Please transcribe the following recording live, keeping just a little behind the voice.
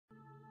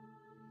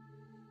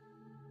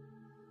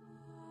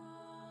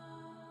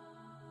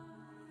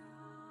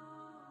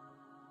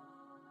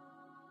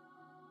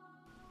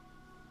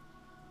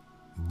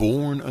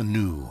Born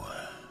anew,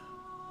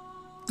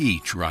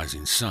 each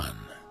rising sun,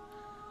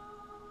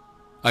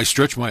 I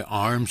stretch my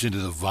arms into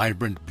the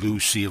vibrant blue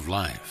sea of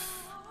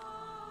life,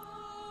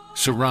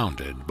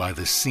 surrounded by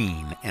the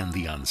seen and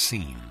the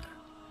unseen,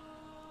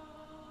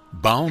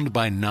 bound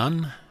by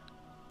none,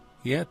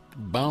 yet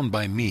bound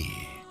by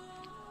me.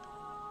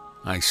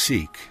 I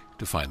seek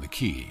to find the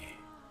key.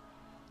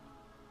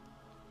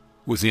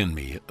 Within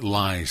me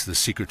lies the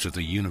secrets of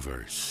the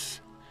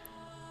universe.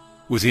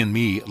 Within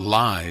me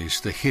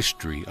lies the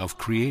history of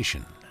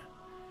creation.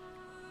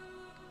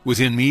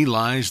 Within me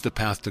lies the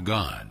path to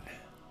God.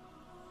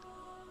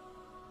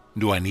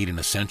 Do I need an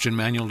ascension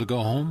manual to go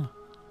home?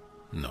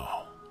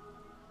 No.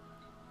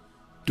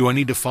 Do I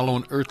need to follow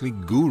an earthly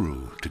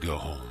guru to go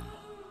home?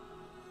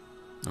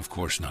 Of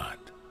course not.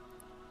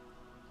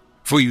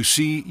 For you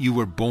see, you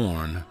were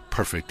born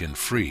perfect and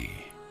free.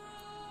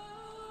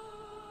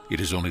 It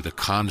is only the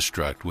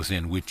construct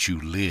within which you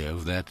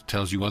live that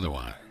tells you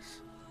otherwise.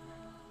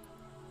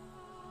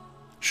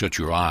 Shut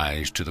your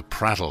eyes to the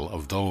prattle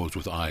of those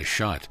with eyes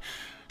shut.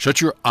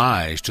 Shut your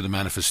eyes to the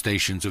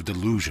manifestations of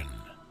delusion.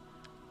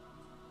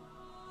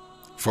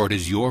 For it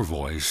is your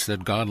voice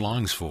that God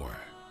longs for.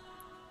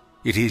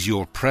 It is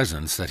your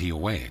presence that He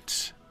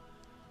awaits.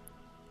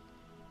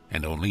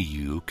 And only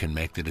you can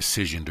make the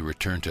decision to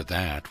return to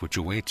that which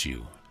awaits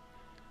you.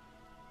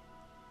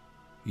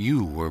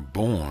 You were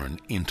born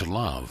into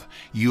love.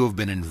 You have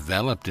been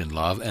enveloped in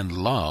love, and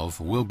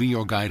love will be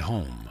your guide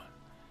home.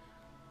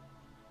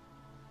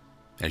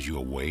 As you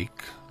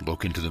awake,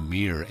 look into the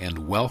mirror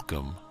and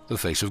welcome the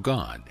face of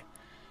God.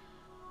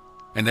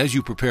 And as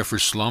you prepare for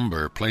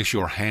slumber, place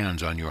your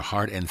hands on your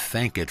heart and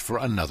thank it for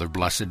another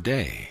blessed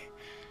day.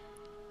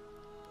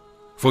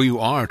 For you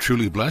are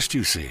truly blessed,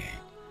 you see.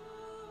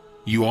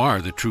 You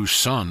are the true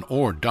son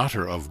or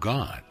daughter of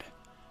God.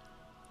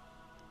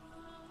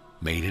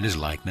 Made in His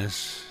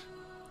likeness,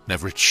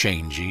 never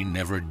changing,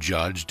 never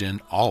judged,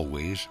 and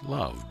always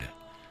loved.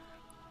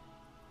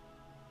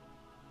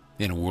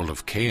 In a world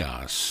of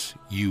chaos,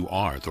 you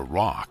are the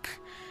rock.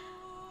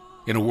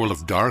 In a world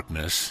of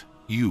darkness,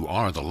 you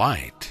are the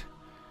light.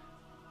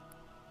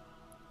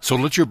 So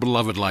let your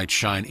beloved light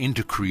shine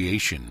into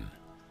creation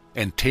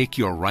and take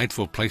your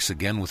rightful place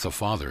again with the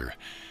Father,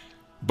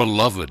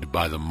 beloved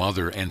by the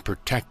Mother and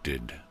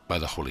protected by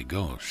the Holy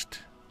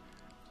Ghost.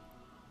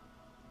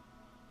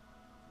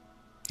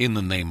 In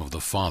the name of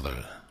the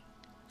Father,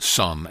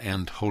 Son,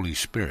 and Holy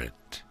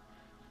Spirit.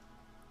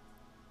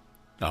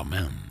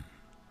 Amen.